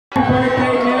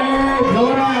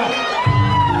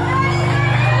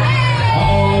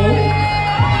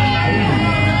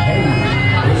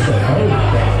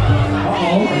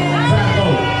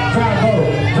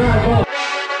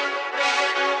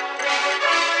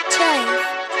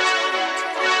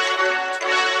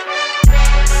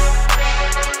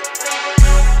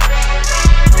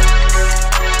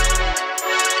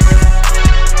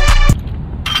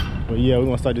But yeah, we're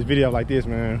gonna start this video like this,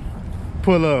 man.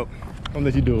 Pull up. I'm gonna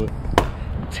let you do it.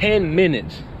 10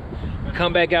 minutes.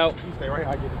 Come back out. You stay right here,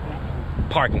 I get the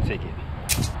parking ticket.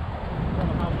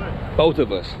 Both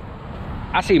of us.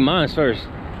 I see mine's first.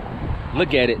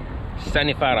 Look at it.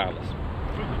 $75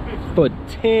 for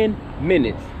 10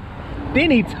 minutes. Then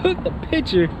he took the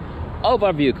picture of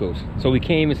our vehicles, so we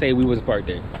can't even say we wasn't parked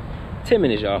there. 10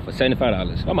 minutes, y'all, for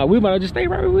 $75. I'm like, we might just stay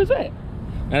right where we was at.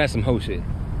 Now that's some hoe shit.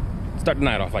 Start the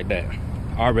night off like that.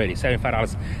 Already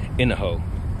 $75 in the hole.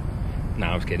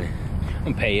 Nah, I'm just kidding. I'm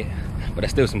gonna pay it, but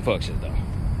that's still some fuck shit though.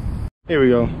 Here we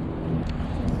go.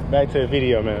 Back to the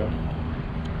video, man.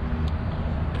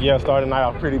 Yeah, started the night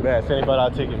off pretty bad.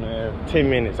 $75 ticket, man. 10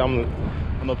 minutes. I'm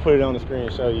gonna put it on the screen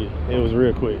and show you. It was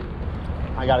real quick.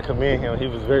 I gotta commend him. He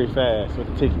was very fast with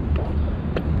the ticket.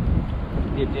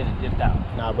 Dipped in and dipped out.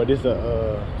 Nah, but this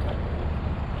a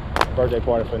birthday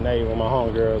party for Nate with my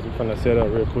homegirls. We finna set up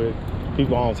real quick.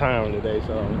 People on time today,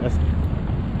 so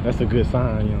that's a good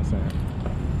sign, you know what I'm saying?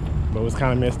 But what's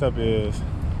kind of messed up is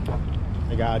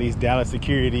they got all these Dallas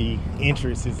security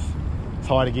entrances. It's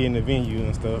hard to get in the venue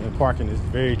and stuff, and parking is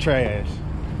very trash.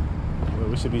 But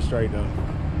we should be straight though.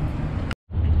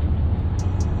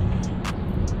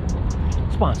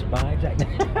 Sponsored by Jack.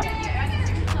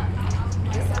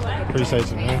 Appreciate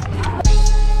you, man.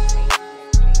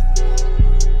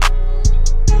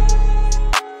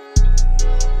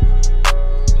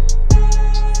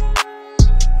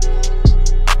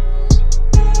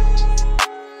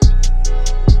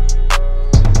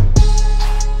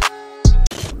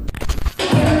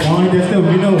 That stuff,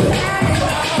 you know it.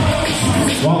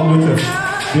 Walk with us.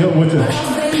 Build with us.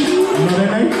 You know that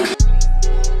name?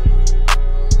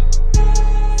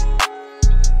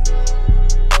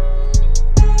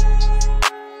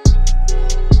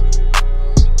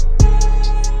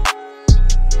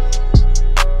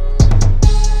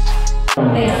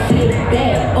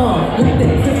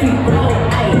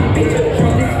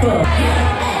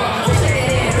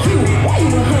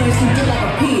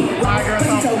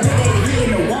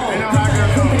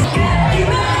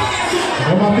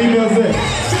 Where my females at?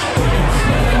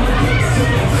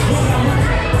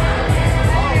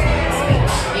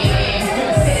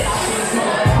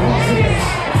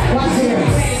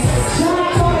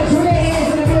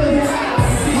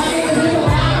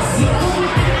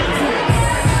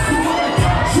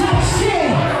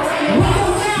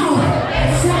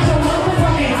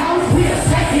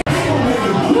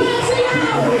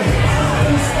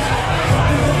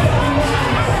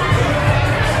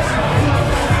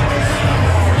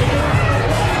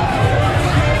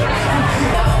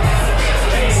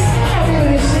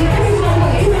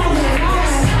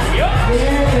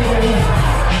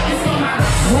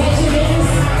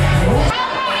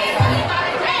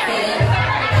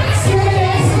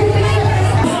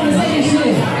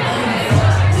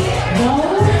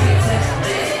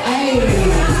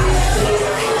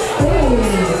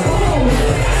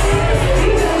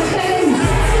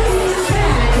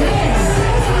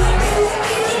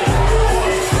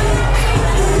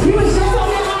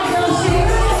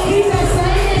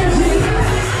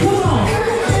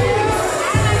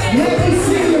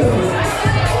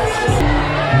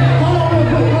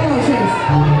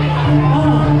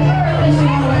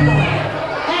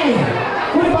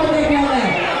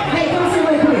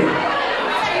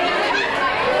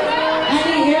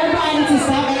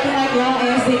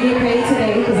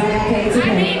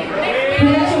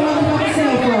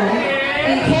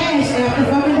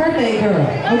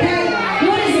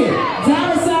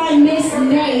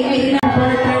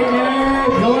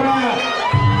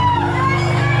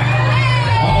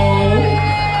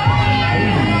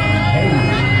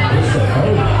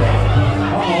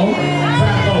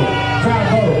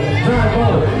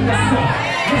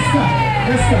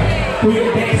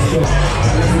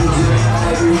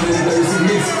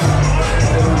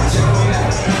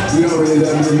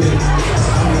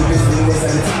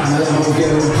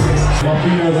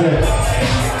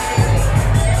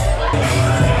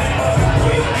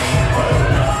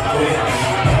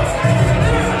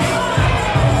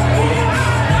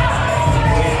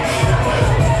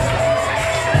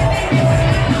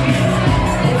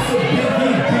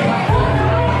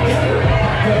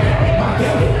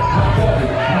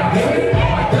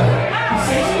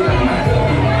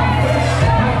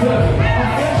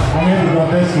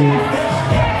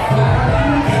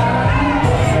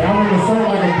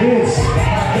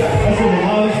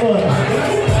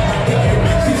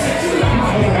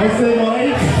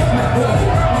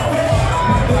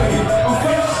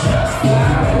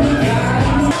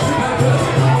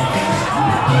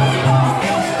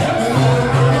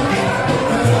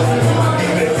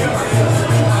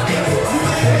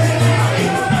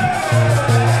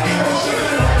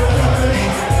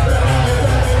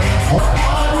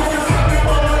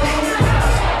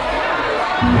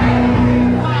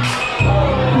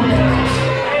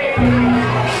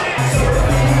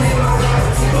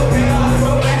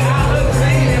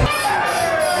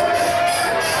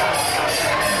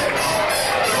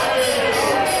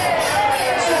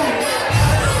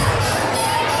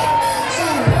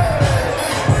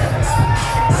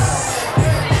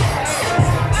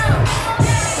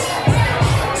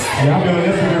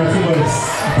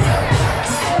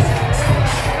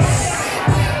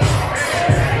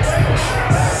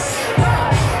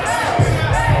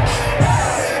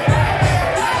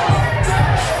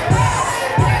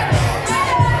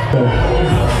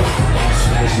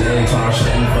 and talk shit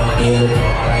and fuck in the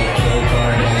car like Kim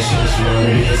Kardashian. She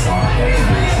wanna be a star.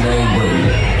 Bitch named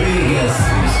Britney. Big ass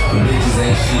suits. The bitches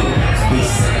ain't shit.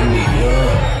 Bitches ain't me.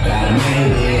 Got a main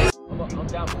bitch. I'm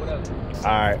down for whatever.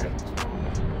 Alright.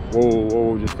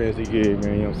 Whoa, just fancy gig,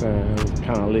 man. You know what I'm saying? It was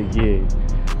kind of lit gig.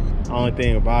 Only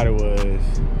thing about it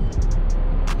was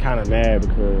kind of mad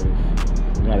because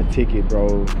we got a ticket,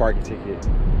 bro. Parking ticket.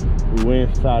 We went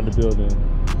inside the building,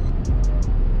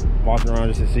 walked around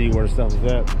just to see where the stuff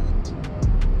was at.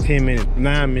 10 minutes,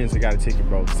 9 minutes, I got a ticket,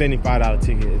 bro. $75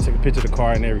 ticket. It took a picture of the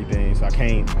car and everything, so I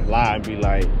can't lie and be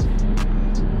like,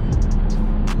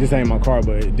 this ain't my car,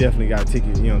 but it definitely got a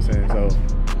ticket, you know what I'm saying? So,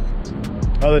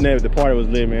 other than that, the party was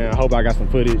lit, man. I hope I got some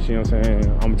footage, you know what I'm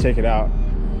saying? I'm gonna check it out,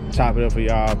 chop it up for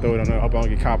y'all, throw it on there. I hope I don't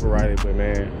get copyrighted, but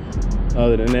man,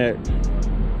 other than that,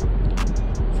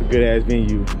 it's a good ass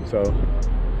venue, so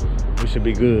we should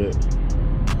be good.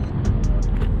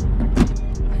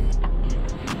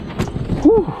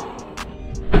 Whew.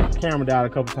 Camera died a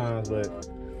couple times, but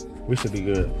we should be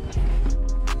good.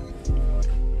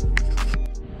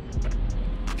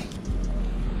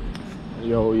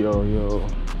 Yo.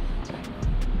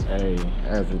 Hey,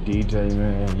 as a DJ,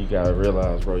 man, you gotta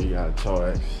realize, bro, you gotta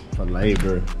charge for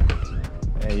labor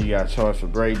and you gotta charge for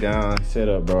breakdown,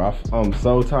 setup, bro. I'm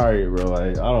so tired, bro.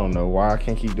 Like, I don't know why I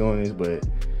can't keep doing this, but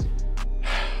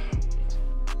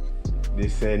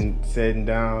this setting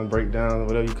down, breakdown,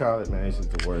 whatever you call it, man, it's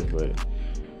just the worst. But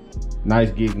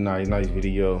nice gig tonight, nice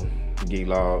video, gig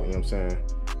log, you know what I'm saying?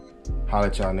 Holla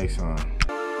at y'all next time.